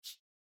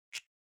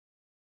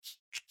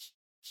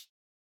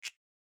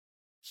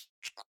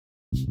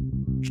Hello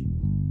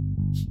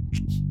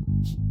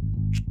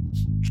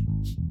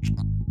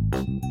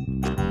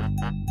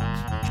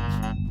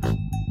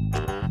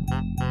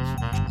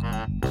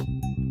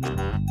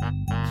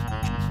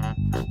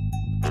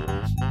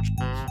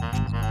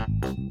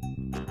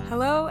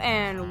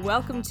and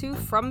welcome to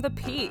From the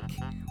Peak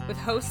with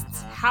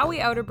hosts Howie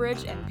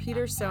Outerbridge and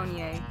Peter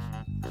Saunier,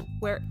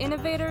 where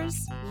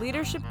innovators,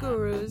 leadership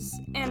gurus,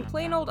 and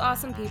plain old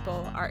awesome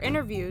people are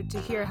interviewed to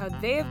hear how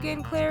they have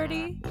gained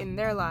clarity in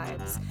their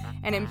lives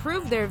and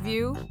improved their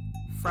view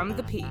from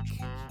the peak.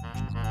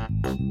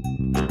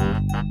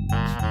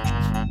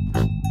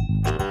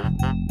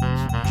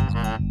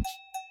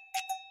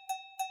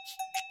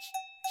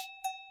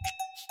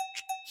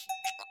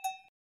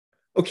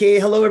 Okay,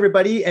 hello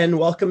everybody, and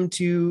welcome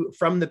to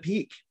From the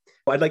Peak.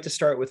 I'd like to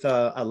start with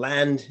a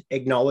land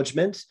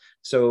acknowledgement.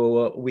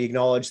 So we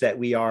acknowledge that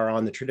we are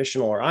on the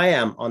traditional, or I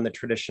am on the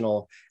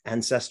traditional,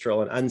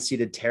 ancestral, and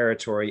unceded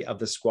territory of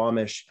the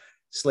Squamish,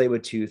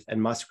 Tsleil-Waututh, and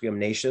Musqueam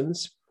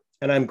nations.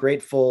 And I'm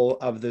grateful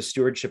of the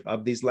stewardship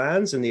of these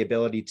lands and the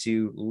ability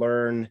to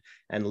learn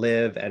and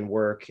live and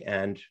work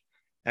and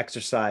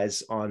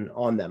exercise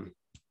on them.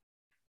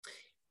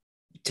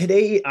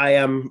 Today, I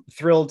am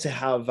thrilled to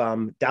have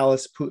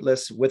Dallas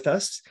Pootlass with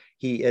us.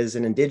 He is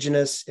an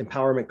Indigenous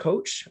Empowerment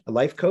Coach, a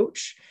life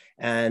coach,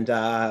 and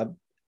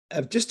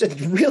just a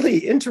really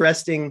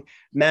interesting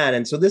man.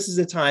 And so this is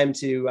a time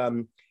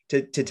to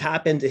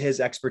tap into his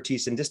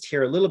expertise and just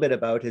hear a little bit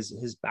about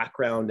his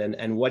background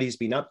and what he's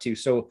been up to.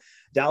 So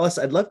Dallas,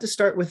 I'd love to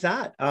start with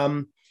that.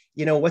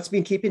 What's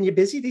been keeping you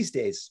busy these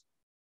days?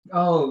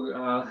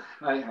 Hi,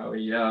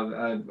 Howie.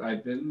 Yeah,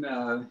 I've been,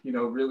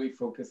 really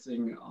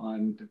focusing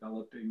on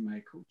developing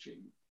my coaching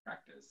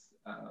practice,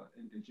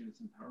 Indigenous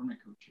Empowerment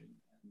Coaching.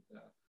 And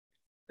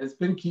it's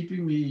been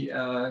keeping me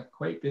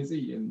quite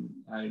busy, and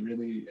I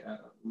really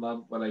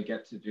love what I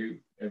get to do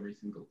every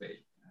single day.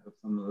 I have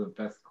some of the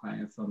best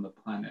clients on the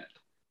planet,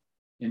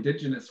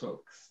 Indigenous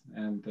folks,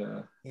 and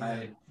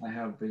I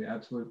have the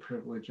absolute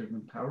privilege of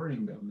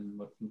empowering them and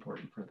what's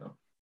important for them.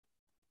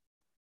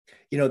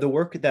 The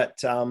work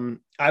that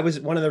I was,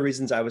 one of the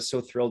reasons I was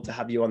so thrilled to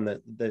have you on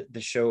the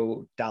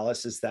show,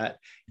 Dallas, is that,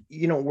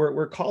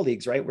 we're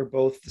colleagues, right?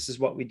 This is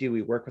what we do.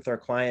 We work with our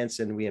clients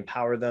and we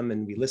empower them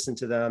and we listen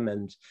to them.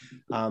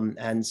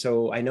 And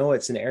so I know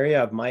it's an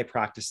area of my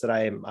practice that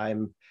I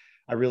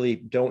really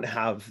don't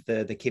have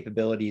the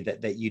capability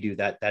that you do,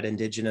 that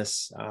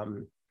Indigenous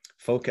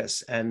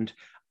focus. And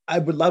I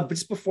would love,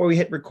 just before we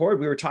hit record,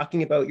 we were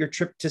talking about your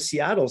trip to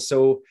Seattle.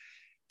 So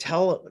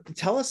tell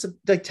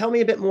me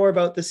a bit more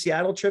about the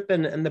Seattle trip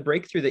and the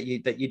breakthrough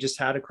that you just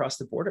had across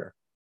the border.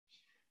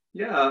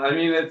 Yeah, I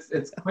mean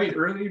it's quite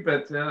early,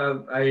 but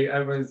I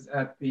was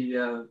at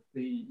the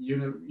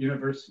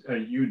university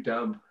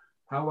UW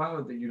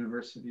powwow, the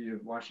University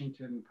of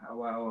Washington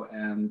powwow,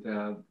 and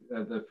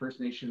the First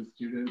Nations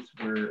students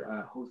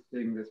were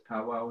hosting this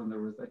powwow, and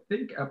there was, I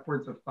think,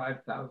 upwards of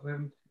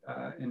 5,000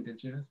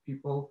 Indigenous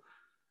people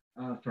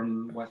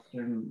from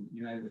Western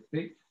United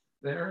States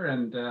there,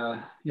 and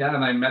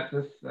and I met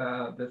this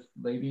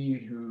lady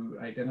who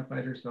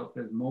identified herself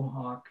as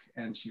Mohawk,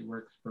 and she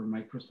works for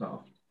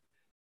Microsoft,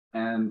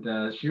 and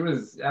she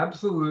was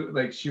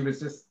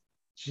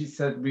she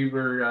said, we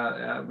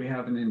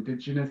have an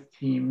Indigenous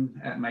team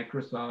at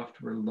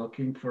Microsoft, we're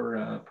looking for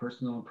a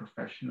personal and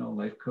professional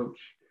life coach,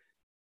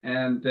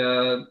 and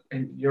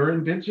you're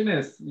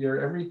Indigenous, you're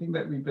everything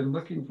that we've been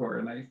looking for.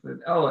 And I said,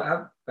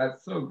 oh,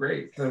 that's so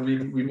great. So we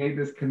made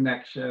this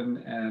connection,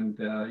 and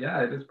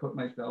I just put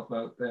myself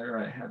out there.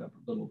 I had a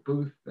little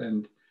booth,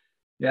 and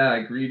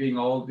greeting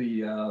all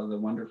the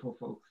wonderful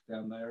folks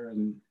down there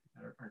and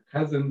our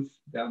cousins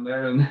down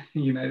there in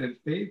the United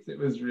States. It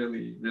was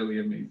really, really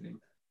amazing.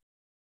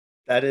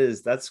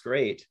 That's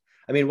great.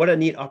 I mean, what a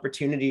neat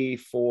opportunity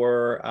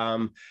for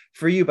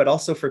you, but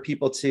also for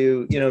people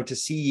to, to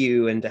see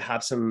you and to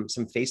have some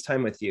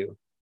FaceTime with you.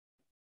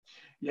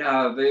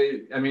 Yeah,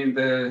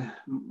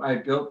 I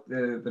built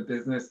the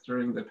business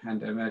during the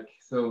pandemic,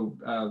 so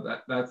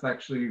that's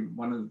actually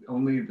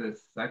only the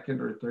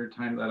second or third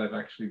time that I've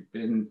actually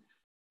been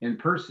in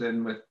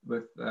person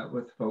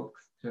with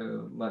folks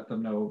to let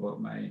them know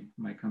about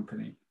my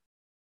company.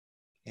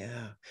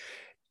 Yeah,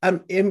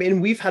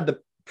 and we've had the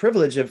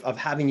privilege of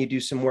having you do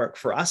some work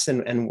for us,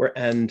 and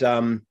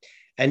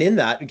in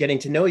that, getting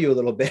to know you a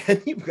little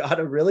bit. You've got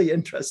a really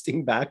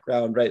interesting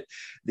background, right?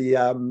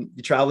 You're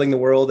traveling the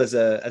world as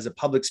a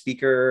public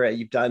speaker.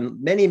 You've done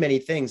many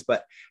things,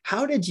 but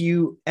how did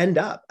you end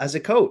up as a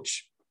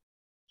coach?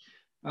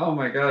 Oh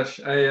my gosh,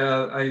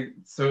 I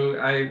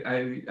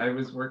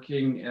was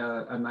working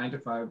a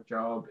 9-to-5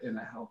 job in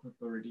a health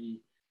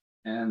authority,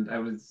 and I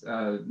was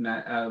a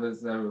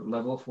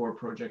level 4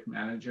 project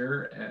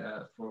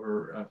manager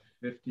for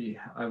 50.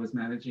 I was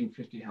managing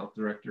 50 health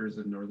directors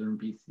in northern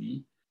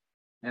BC,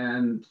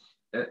 and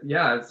it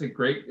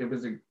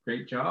was a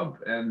great job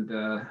and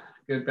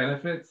good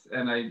benefits.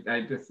 And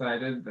I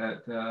decided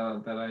that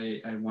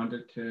I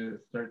wanted to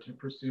start to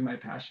pursue my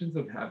passions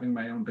of having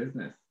my own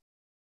business.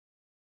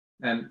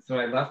 And so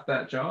I left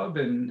that job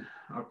in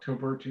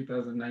October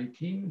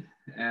 2019,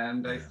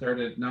 and I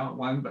started not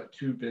one, but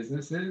two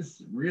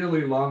businesses.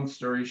 Really long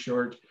story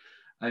short,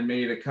 I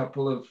made a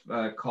couple of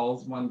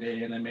calls one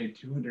day and I made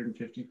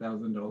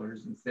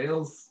 $250,000 in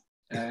sales.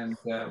 And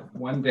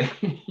one day,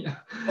 yeah.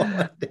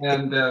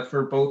 And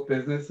for both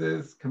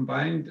businesses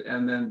combined.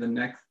 And then the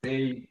next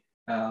day,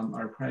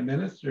 our prime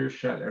minister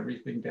shut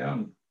everything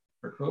down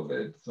for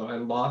COVID. So I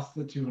lost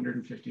the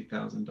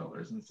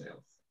 $250,000 in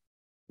sales.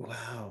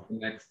 Wow. The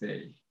next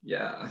day.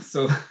 Yeah.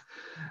 So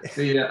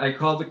I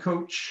called the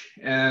coach,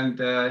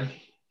 and I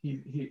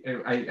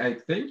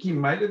think he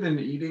might have been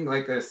eating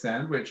like a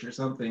sandwich or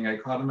something. I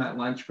caught him at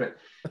lunch, but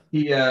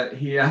he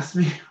asked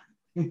me,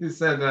 he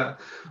said,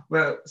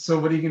 well, so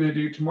what are you going to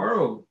do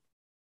tomorrow?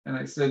 And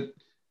I said,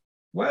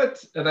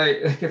 what? And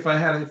if I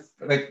had,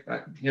 like,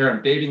 here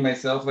I'm dating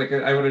myself, like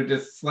I would have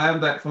just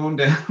slammed that phone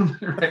down,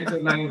 right?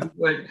 And I was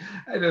like,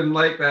 I didn't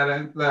like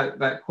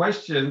that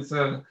question.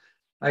 So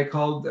I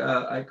called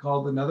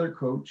another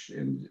coach,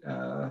 and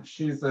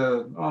she's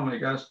oh my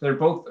gosh, they're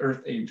both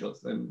earth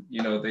angels, and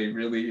they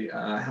really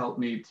helped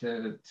me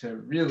to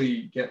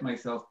really get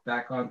myself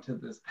back onto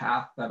this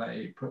path that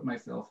I put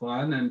myself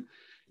on. And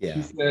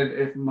she said,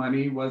 if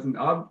money wasn't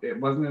it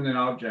wasn't an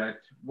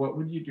object, what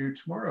would you do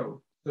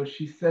tomorrow? So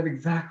she said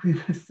exactly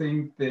the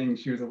same thing.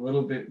 She was a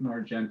little bit more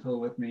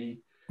gentle with me,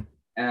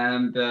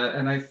 and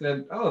I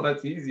said, oh,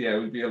 that's easy. I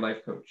would be a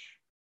life coach.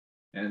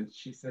 And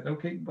she said,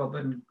 okay, well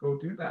then go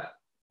do that.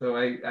 So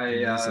I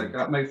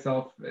got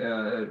myself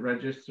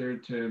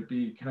registered to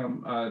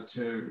become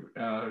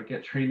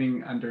get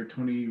training under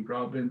Tony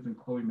Robbins and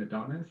Chloe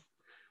Madonis.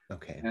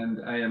 Okay.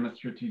 And I am a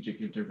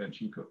strategic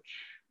intervention coach.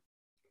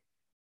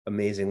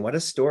 Amazing. What a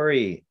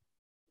story.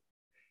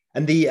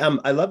 And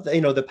I love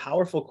that, the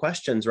powerful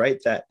questions, right?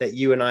 That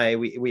you and I,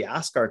 we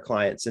ask our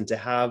clients, and to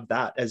have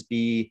that as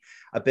be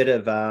a bit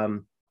of a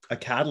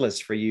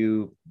catalyst for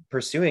you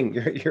pursuing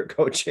your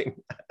coaching.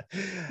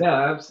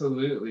 Yeah,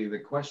 absolutely. The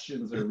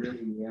questions are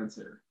really the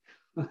answer.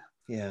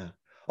 Yeah.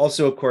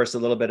 Also, of course, a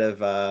little bit of,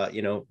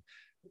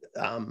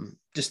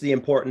 just the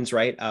importance,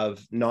 right,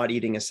 of not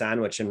eating a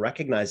sandwich, and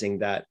recognizing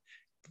that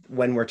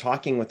when we're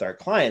talking with our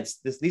clients,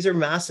 these are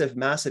massive,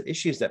 massive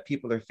issues that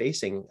people are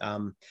facing,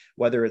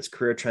 whether it's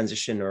career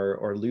transition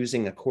or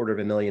losing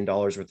 $250,000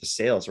 worth of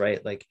sales,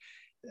 right? Like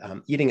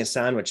eating a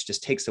sandwich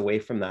just takes away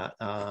from that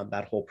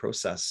whole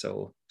process.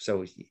 So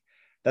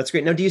that's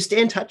great. Now, do you stay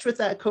in touch with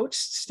that coach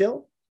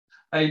still?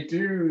 I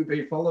do.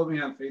 They follow me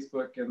on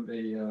Facebook, and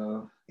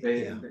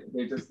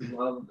they just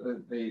love.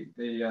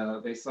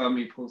 They saw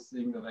me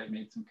posting that I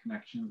made some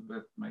connections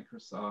with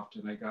Microsoft,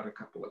 and I got a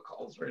couple of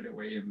calls right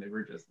away, and they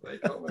were just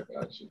like, "Oh my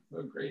gosh, it's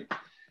so great."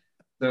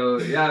 So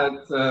yeah,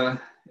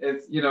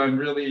 it's I'm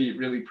really,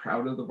 really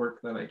proud of the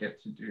work that I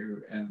get to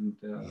do, and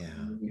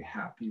I'm really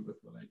happy with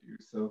what I do.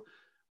 So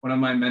one of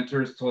my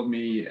mentors told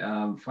me,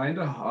 find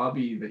a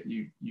hobby that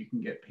you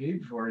can get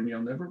paid for, and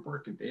you'll never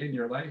work a day in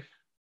your life.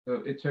 So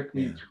it took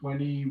me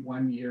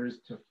 21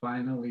 years to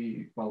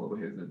finally follow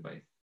his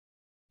advice.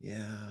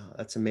 Yeah,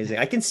 that's amazing.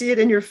 I can see it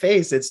in your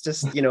face. It's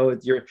just,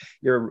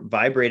 you're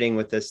vibrating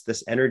with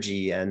this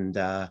energy, and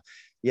I'm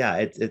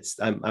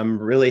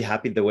really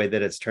happy the way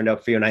that it's turned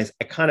out for you. And I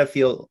kind of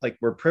feel like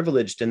we're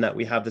privileged in that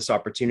we have this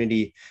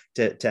opportunity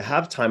to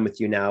have time with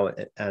you now,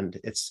 and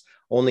it's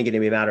only going to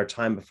be a matter of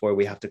time before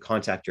we have to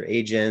contact your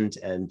agent,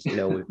 and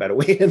we've got to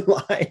wait in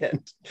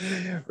line,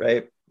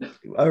 right?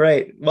 All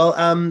right. Well,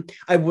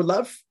 I would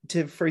love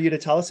for you to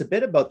tell us a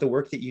bit about the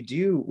work that you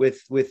do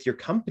with your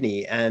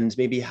company, and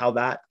maybe how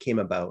that came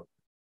about.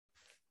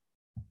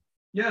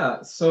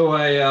 Yeah. So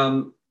I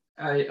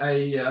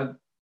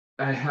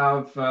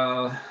have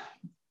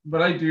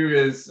what I do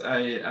is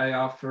I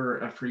offer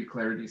a free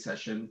clarity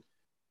session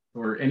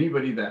for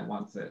anybody that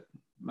wants it.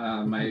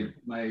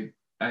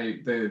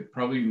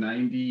 Probably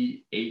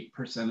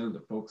 98% of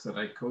the folks that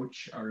I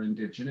coach are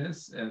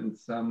Indigenous, and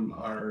some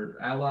are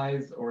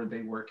allies, or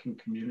they work in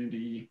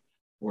community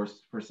or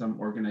for some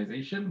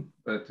organization,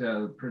 but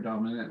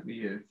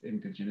predominantly it's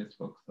Indigenous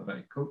folks that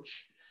I coach.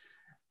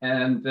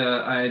 And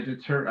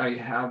I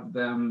have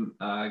them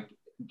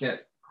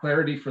get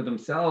clarity for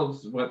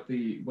themselves what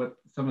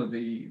some of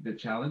the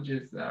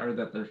challenges are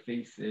that they're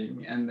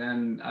facing, and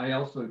then I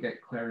also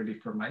get clarity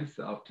for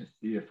myself to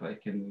see if I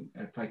can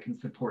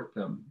support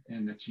them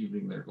in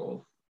achieving their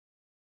goals.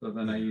 So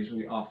then I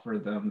usually offer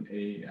them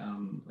a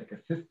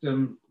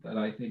system that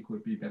I think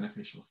would be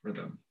beneficial for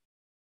them.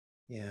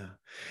 Yeah.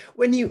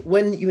 When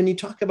you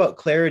talk about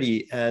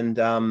clarity, and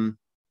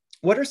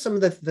what are some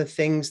of the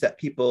things that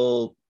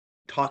people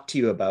talk to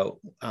you about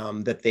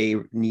that they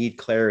need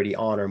clarity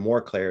on, or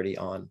more clarity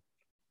on?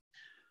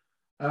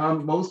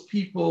 Most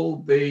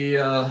people, they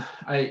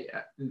like,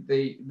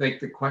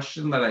 the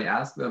question that I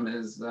ask them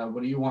is,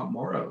 what do you want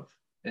more of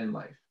in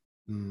life?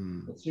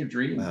 What's your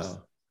dreams?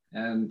 Wow.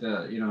 And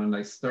and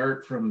I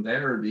start from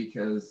there,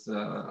 because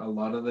a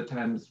lot of the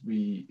times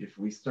if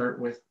we start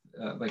with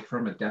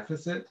from a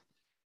deficit,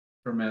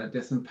 from a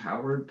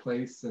disempowered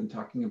place, and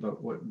talking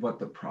about what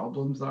the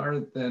problems are,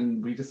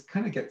 then we just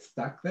kind of get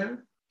stuck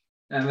there.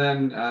 And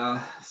then,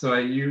 so I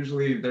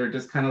usually, they're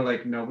just kind of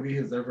like, nobody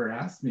has ever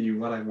asked me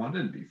what I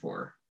wanted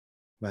before.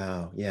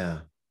 Wow. Yeah.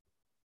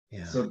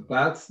 Yeah. So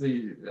that's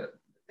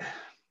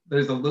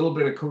there's a little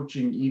bit of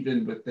coaching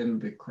even within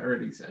the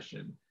clarity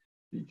session,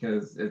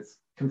 because it's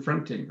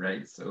confronting,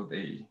 right? So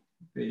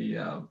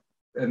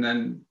and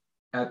then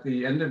at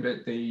the end of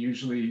it, they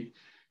usually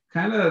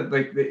kind of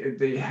like,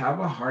 they have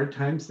a hard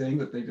time saying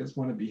that they just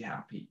want to be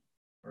happy,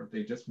 or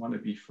they just want to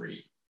be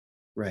free,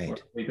 or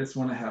Right. they just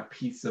want to have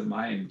peace of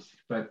mind.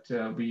 But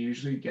I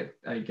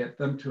get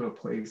them to a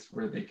place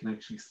where they can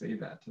actually say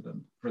that to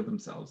them for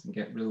themselves and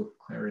get real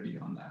clarity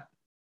on that.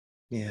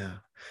 Yeah.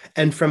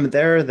 And from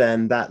there,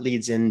 then that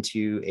leads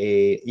into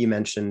you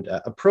mentioned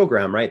a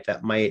program, right?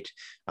 That might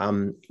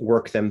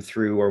work them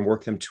through or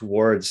work them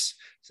towards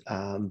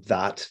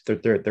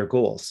their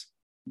goals.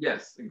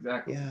 Yes,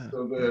 exactly. Yeah.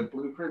 So the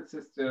blueprint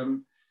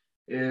system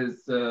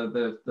is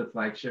the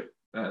flagship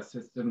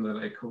system that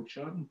I coach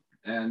on,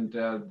 and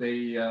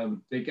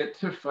they get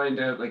to find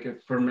out, like,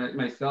 if for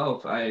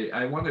myself,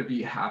 I want to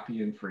be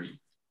happy and free,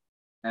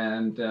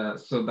 and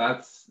so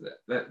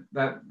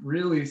that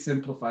really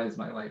simplifies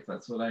my life.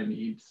 That's what I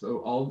need. So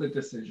all the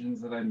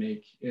decisions that I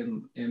make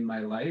in my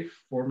life,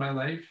 for my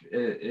life,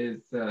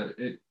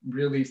 it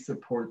really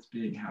supports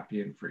being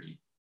happy and free.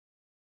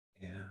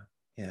 Yeah.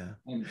 Yeah.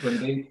 And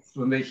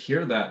when they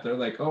hear that, they're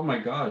like, oh my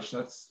gosh,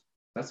 that's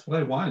what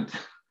I want.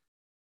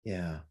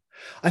 Yeah.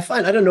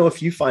 I don't know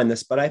if you find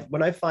this, but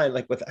I find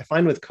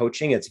with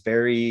coaching, it's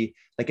very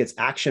like it's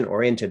action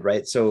oriented,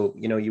 right? So,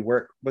 you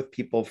work with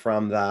people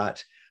from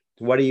that.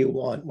 What do you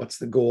want? What's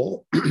the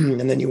goal?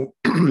 And then you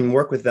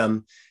work with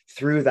them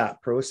through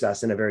that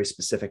process in a very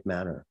specific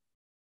manner.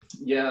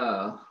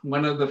 Yeah,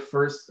 one of the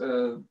first,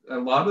 a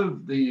lot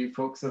of the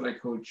folks that I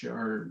coach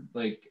are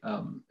like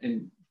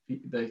in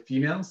the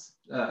females,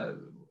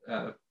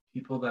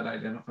 people that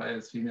identify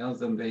as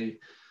females, and they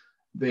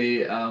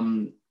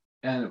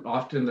and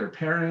often their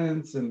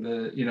parents, and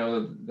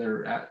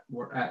they're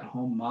at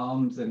home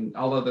moms and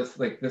all of this,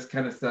 like this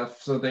kind of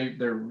stuff. So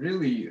they're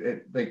really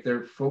like,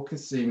 they're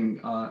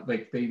focusing on,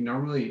 like, they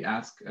normally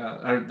ask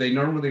or they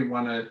normally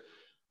want to,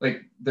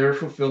 like, their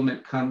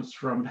fulfillment comes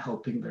from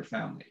helping their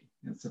family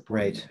and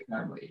supporting Right. their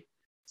family.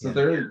 So Yeah.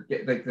 they're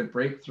like, the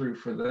breakthrough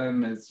for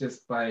them is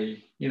just by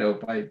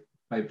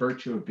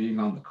virtue of being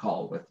on the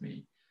call with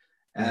me.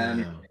 And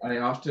Yeah. I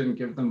often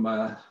give them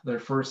their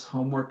first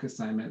homework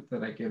assignment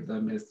that I give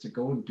them is to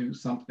go and do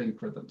something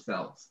for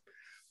themselves.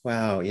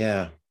 Wow.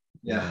 Yeah.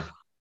 Yeah. Yeah.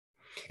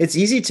 It's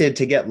easy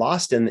to get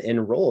lost in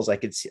roles. I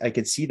could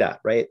see that,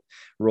 right?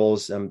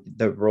 Roles,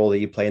 the role that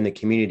you play in the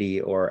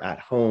community or at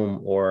home,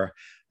 or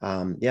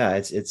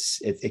yeah,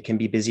 it can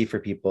be busy for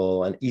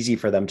people and easy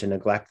for them to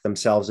neglect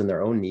themselves and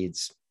their own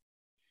needs.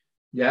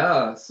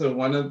 Yeah. So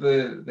one of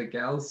the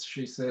gals,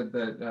 she said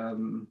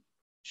that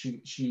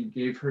she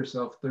gave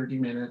herself 30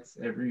 minutes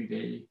every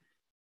day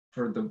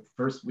for the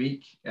first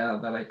week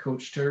that I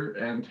coached her,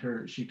 and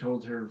she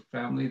told her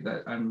family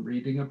that I'm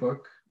reading a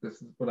book.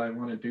 This is what I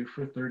want to do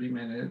for 30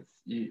 minutes.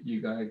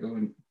 You got to go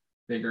and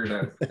figure it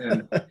out.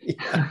 And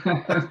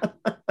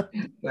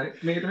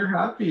that made her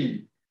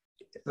happy.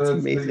 It's So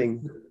it's like,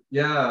 amazing.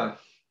 yeah.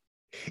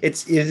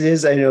 It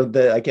is. I know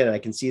that, again, I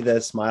can see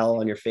the smile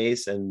on your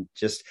face, and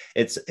just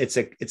it's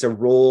a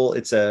role.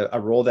 It's a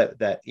role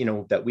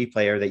that we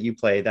play, or that you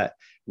play, that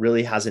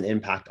really has an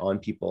impact on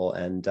people.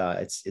 And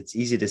it's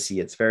easy to see.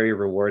 It's very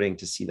rewarding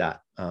to see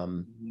that.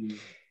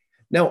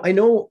 Now, I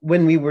know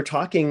when we were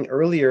talking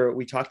earlier,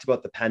 we talked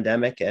about the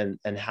pandemic and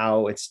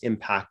how it's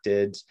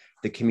impacted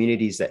the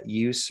communities that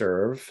you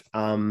serve.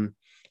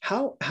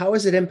 How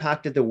has it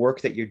impacted the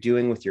work that you're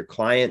doing with your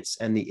clients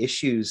and the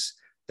issues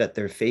that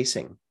they're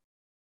facing?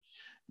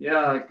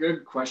 Yeah,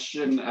 good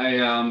question. I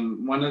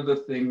one of the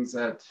things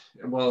that,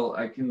 well,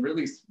 I can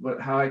really,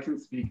 how I can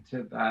speak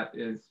to that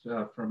is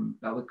from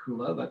Bella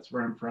Coola. That's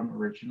where I'm from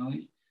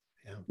originally.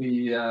 Yeah.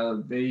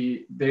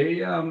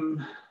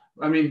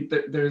 I mean,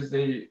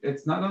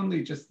 it's not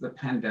only just the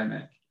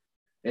pandemic.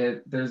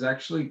 There's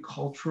actually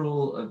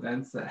cultural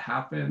events that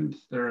happened.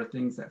 There are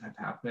things that have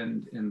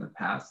happened in the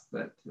past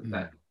that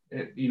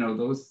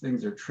those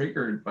things are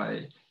triggered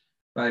by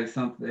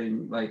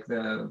something like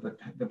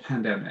the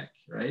pandemic,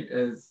 right?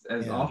 As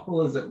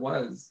awful as it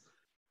was,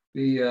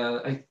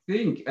 I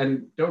think,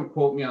 and don't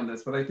quote me on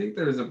this, but I think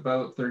there's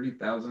about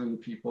 30,000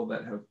 people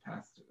that have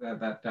passed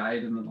that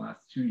died in the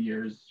last 2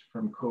 years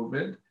from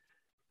COVID.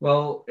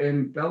 Well,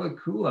 in Bella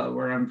Coola,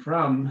 where I'm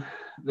from,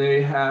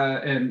 they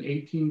had in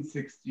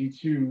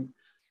 1862.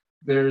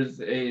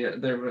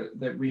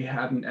 That we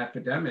had an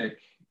epidemic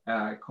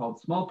called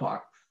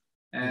smallpox.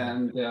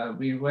 And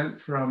we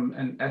went from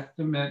an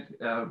estimate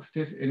of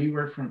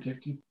anywhere from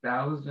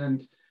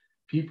 50,000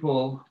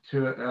 people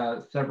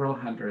to several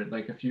hundred,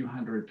 like a few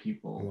hundred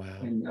people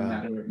in a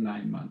matter of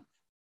 9 months.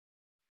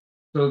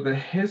 So the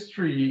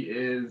history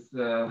is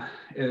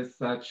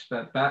such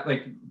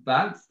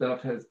that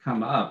stuff has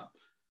come up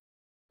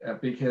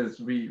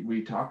because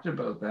we talked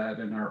about that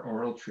in our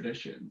oral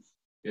traditions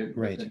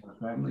within our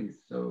families.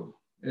 So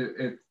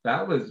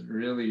that was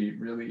really,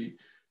 really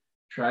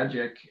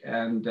tragic,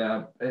 and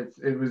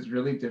it was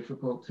really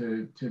difficult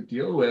to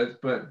deal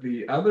with. But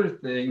the other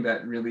thing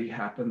that really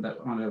happened, that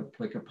on a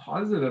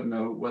positive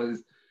note,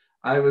 was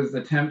I was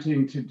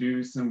attempting to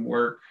do some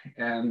work,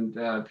 and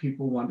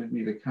people wanted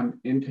me to come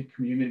into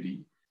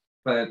community,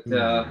 but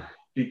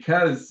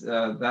because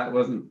that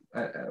wasn't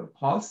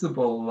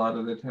possible a lot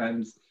of the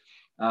times.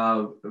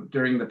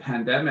 During the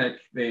pandemic,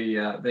 they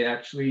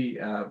actually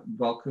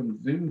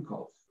welcomed Zoom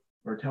calls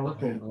or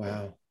telephone calls.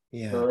 Wow.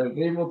 Yeah. So I was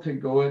able to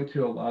go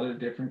into a lot of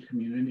different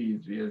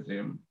communities via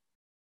Zoom.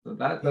 So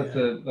that's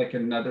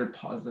another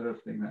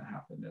positive thing that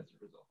happened as a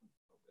result of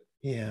COVID.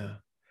 Yeah.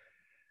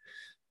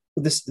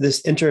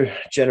 This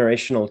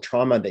intergenerational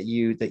trauma that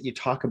you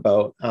talk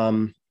about.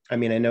 I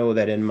mean, I know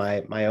that in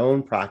my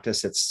own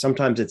practice,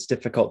 sometimes it's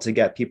difficult to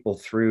get people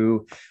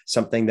through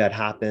something that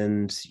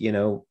happened,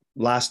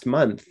 last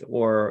month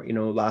or,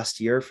 last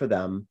year for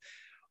them.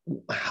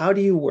 How do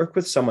you work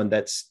with someone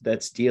that's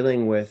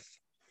dealing with,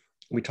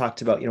 we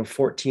talked about,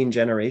 14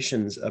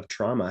 generations of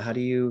trauma? How do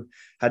you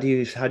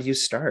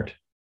start?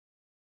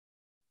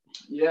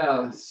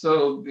 Yeah,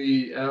 so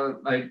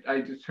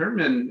I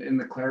determine in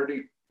the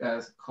clarity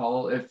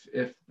call if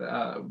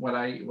what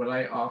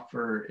I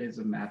offer is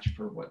a match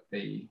for what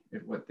they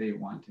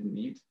want and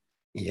need.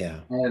 Yeah.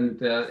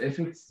 And if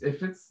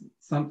it's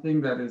something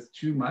that is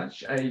too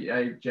much,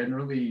 I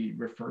generally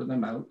refer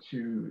them out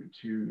to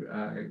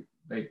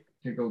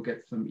go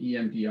get some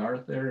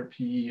EMDR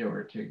therapy,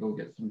 or to go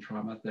get some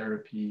trauma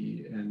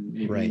therapy, and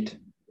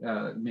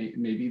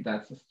maybe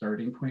that's a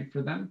starting point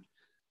for them.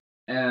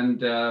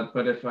 And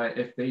but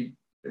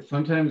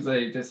sometimes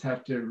I just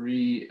have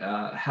to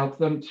help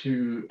them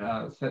to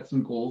set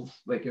some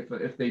goals. Like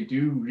if they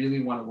do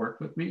really want to work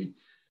with me,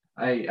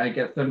 I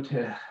get them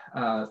to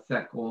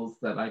set goals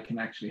that I can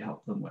actually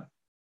help them with.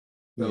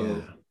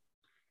 So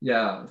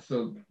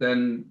so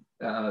then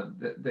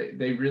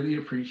they really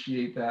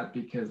appreciate that,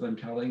 because I'm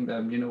telling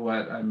them, you know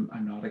what, I'm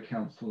not a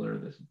counselor.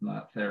 This is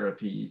not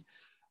therapy.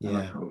 I'm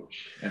a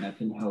coach, and I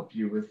can help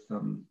you with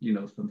some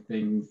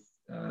things,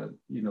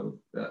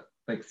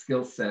 like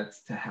skill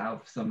sets to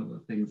have some of the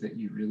things that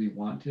you really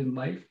want in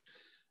life.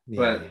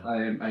 But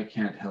I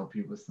can't help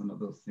you with some of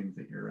those things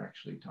that you're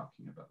actually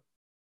talking about.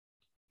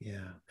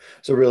 Yeah.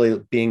 So really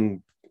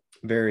being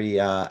very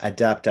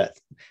adept at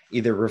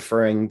either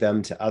referring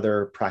them to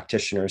other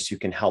practitioners who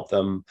can help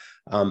them.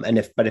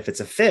 If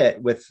it's a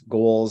fit with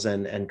goals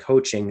and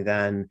coaching,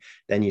 then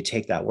you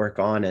take that work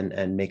on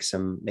and make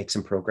some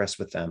progress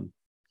with them.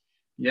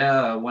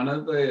 Yeah. One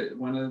of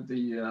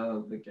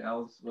the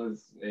gals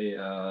was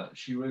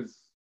she was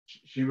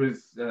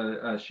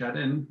shut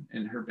in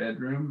her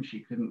bedroom.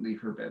 She couldn't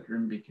leave her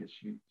bedroom because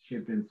she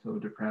had been so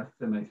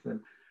depressed. And I said,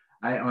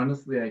 I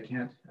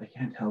can't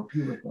help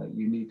you with that.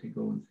 You need to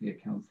go and see a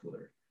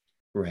counselor.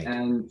 Right.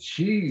 And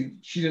she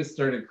just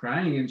started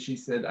crying, and she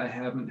said, I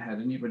haven't had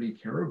anybody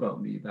care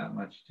about me that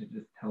much to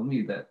just tell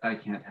me that I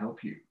can't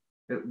help you.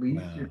 At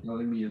least you're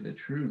telling me the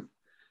truth.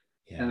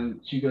 Yeah.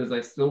 And she goes,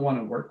 I still want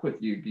to work with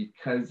you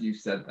because you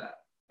said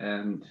that.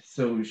 And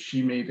so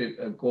she made it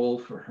a goal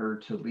for her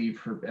to leave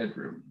her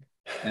bedroom.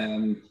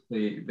 And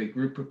the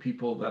group of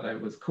people that I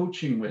was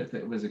coaching with,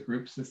 it was a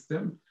group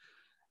system.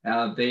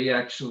 They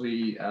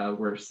actually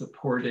were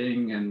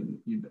supporting, and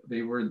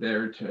they were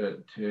there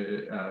to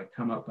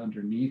come up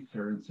underneath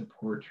her and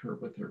support her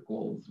with her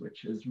goals,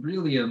 which is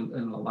really in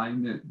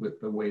alignment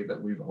with the way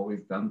that we've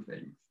always done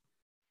things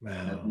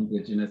as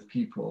Indigenous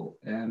people.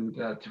 And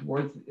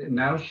towards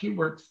now, she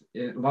works,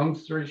 long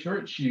story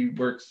short, she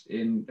works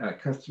in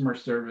customer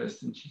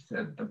service, and she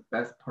said the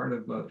best part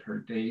about her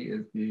day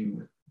is being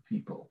with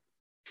people.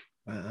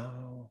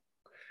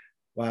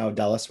 Wow,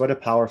 Dallas, what a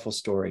powerful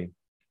story.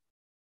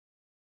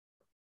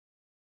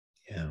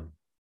 Yeah.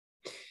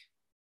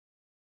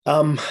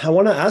 I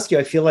want to ask you,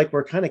 I feel like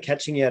we're kind of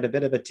catching you at a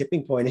bit of a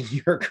tipping point in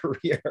your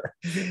career,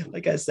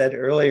 like I said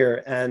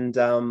earlier. And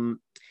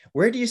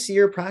where do you see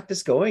your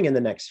practice going in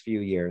the next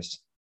few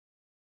years?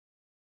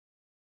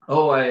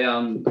 Oh,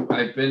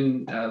 I've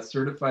been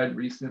certified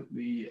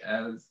recently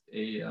as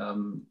a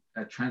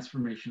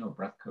transformational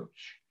breath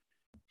coach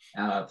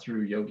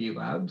through Yogi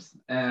Labs.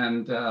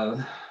 And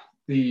the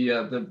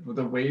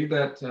way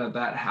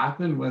that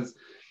happened was,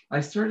 I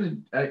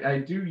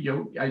do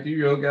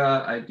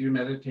yoga, I do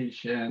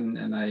meditation,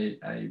 and I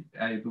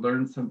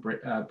learned some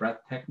breath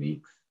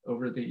techniques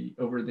over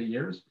the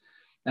years,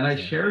 and I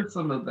shared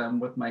some of them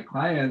with my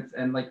clients,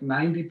 and like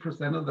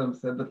 90% of them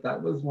said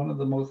that was one of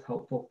the most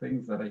helpful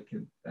things that I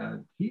could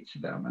teach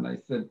them. And I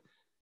said,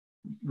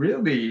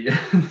 really?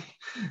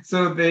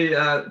 So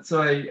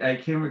I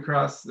came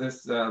across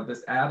this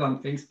ad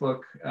on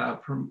Facebook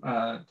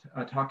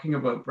talking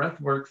about breath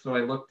work. So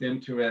I looked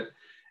into it,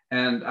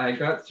 and I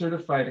got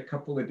certified a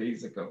couple of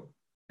days ago.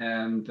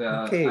 And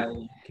so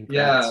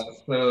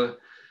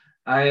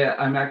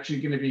I'm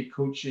actually going to be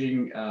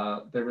coaching.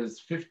 There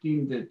was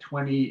 15 to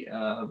 20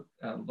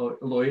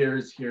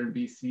 lawyers here in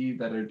BC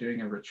that are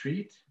doing a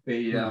retreat.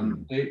 They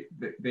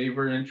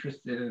were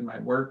interested in my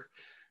work.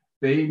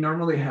 they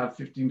normally have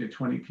 15 to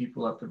 20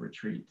 people at the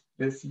retreat.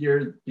 This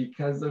year,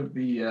 because of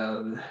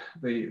the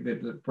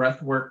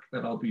breath work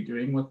that I'll be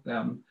doing with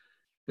them,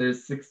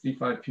 there's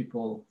 65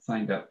 people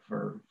signed up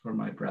for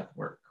my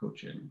breathwork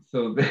coaching.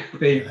 So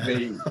they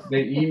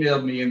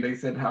emailed me and they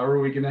said, how are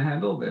we going to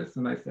handle this?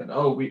 And I said,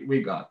 oh,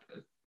 we got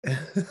this.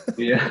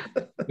 Yeah,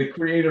 the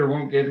creator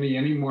won't give me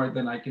any more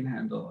than I can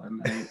handle,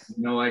 and I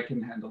know I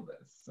can handle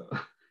this. So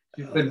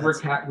she said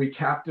we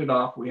capped it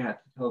off. We had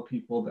to tell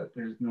people that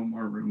there's no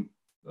more room.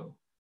 So.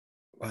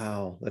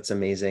 Wow, that's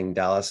amazing,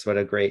 Dallas. What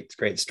a great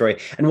story.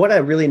 And what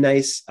a really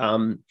nice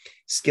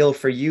skill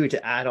for you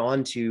to add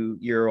on to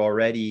your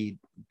already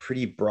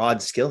pretty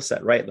broad skill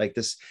set, right? Like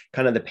this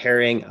kind of the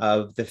pairing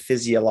of the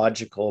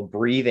physiological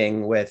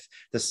breathing with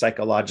the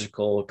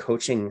psychological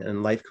coaching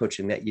and life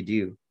coaching that you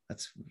do.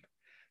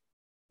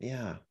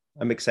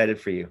 I'm excited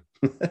for you.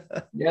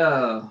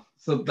 Yeah,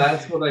 so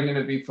that's what I'm going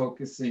to be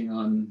focusing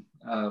on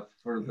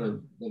for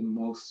the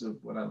most of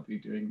what I'll be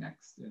doing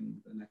next in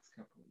the next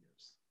couple of years.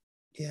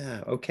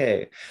 Yeah.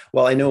 Okay.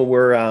 Well, I know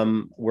we're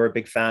a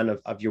big fan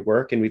of your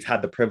work, and we've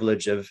had the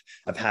privilege of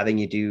having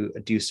you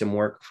do some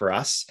work for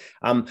us.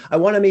 I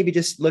want to maybe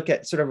just look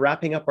at sort of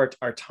wrapping up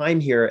our time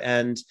here.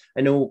 And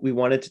I know we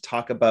wanted to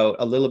talk about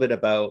a little bit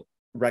about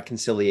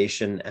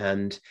reconciliation,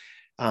 and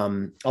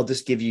I'll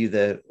just give you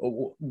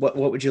what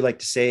would you like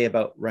to say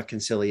about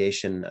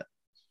reconciliation?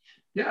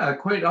 Yeah,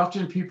 quite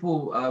often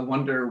people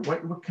wonder,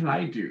 what can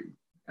I do?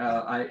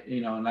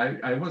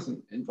 I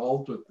wasn't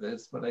involved with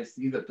this, but I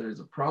see that there's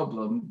a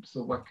problem.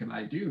 So what can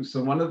I do?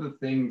 So one of the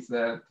things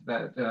that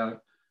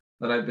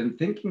I've been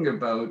thinking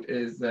about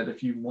is that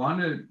if you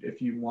want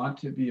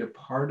to be a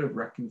part of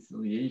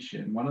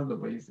reconciliation, one of the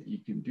ways that you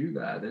can do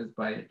that is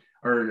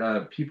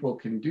people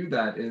can do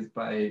that is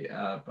by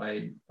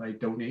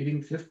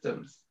donating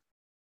systems.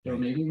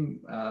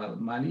 Donating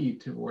money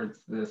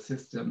towards the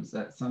systems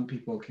that some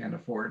people can't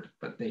afford,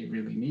 but they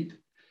really need.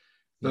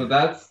 So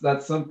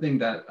that's something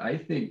that I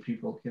think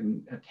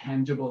a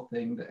tangible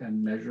thing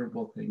and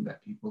measurable thing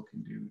that people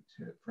can do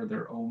for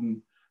their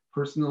own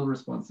personal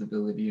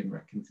responsibility and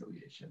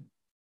reconciliation.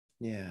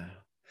 Yeah.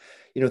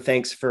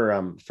 Thanks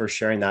for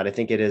sharing that. I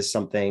think it is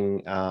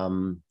something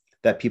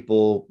that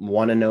people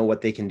want to know what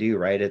they can do,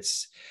 right?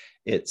 It's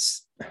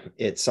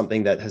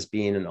something that has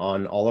been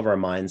on all of our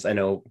minds. I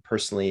know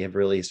personally have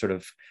really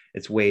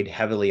it's weighed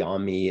heavily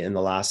on me in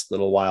the last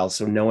little while.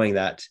 So knowing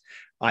that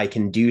I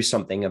can do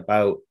something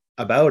about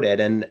it,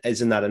 and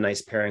isn't that a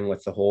nice pairing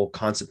with the whole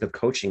concept of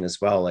coaching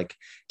as well, like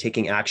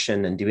taking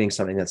action and doing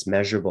something that's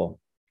measurable.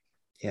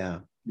 Yeah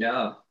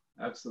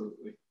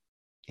Absolutely.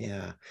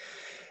 Yeah,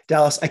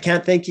 Dallas, I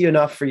can't thank you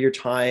enough for your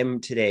time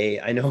today.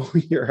 I know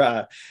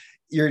you're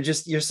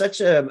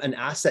such an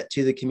asset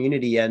to the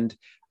community, and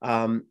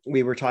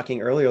we were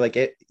talking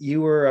earlier,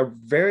 you were a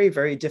very,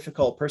 very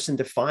difficult person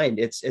to find.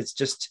 It's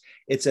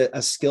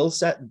a skill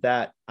set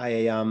that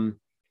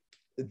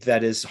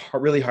that is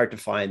really hard to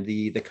find,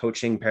 the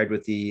coaching paired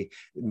with the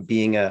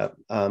being a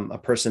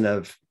person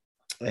of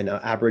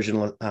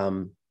Aboriginal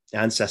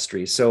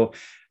ancestry. So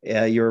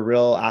you're a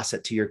real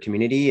asset to your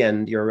community,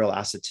 and you're a real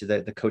asset to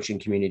the coaching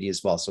community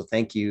as well. So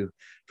thank you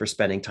for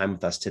spending time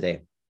with us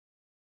today.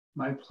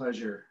 My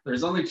pleasure.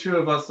 There's only 2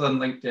 of us on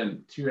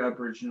LinkedIn, 2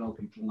 Aboriginal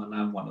people, and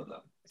I'm one of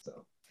them.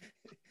 So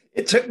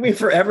it took me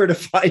forever to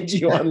find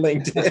you on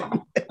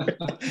LinkedIn.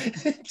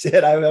 It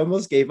did. I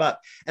almost gave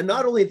up. And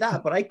not only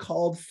that, but I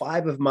called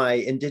 5 of my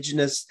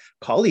Indigenous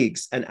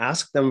colleagues and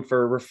asked them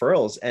for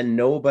referrals, and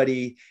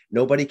nobody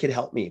could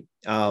help me.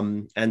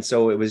 And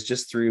so it was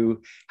just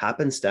through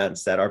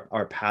happenstance that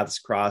our paths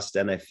crossed.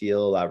 And I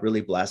feel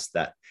really blessed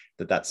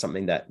that's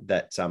something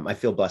that I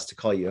feel blessed to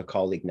call you a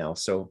colleague now.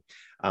 So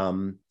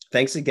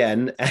thanks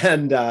again.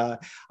 And I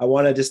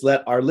want to just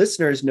let our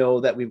listeners know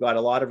that we've got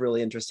a lot of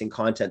really interesting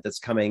content that's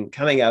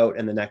coming out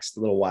in the next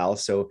little while.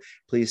 So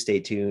please stay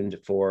tuned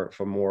for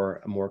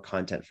more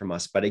content from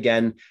us. But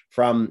again,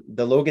 from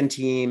the Logan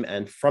team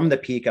and from the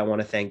Peak, I want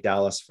to thank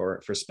Dallas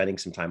for spending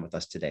some time with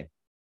us today.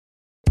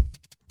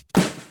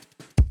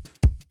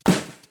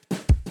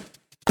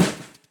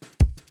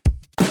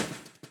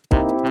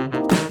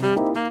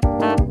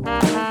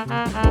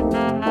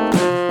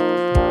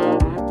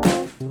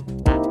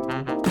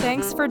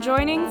 Thanks for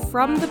joining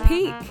From the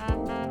Peak.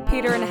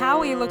 Peter and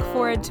Howie look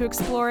forward to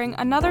exploring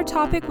another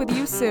topic with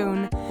you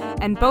soon,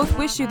 and both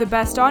wish you the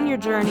best on your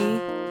journey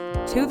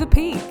to the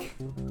peak.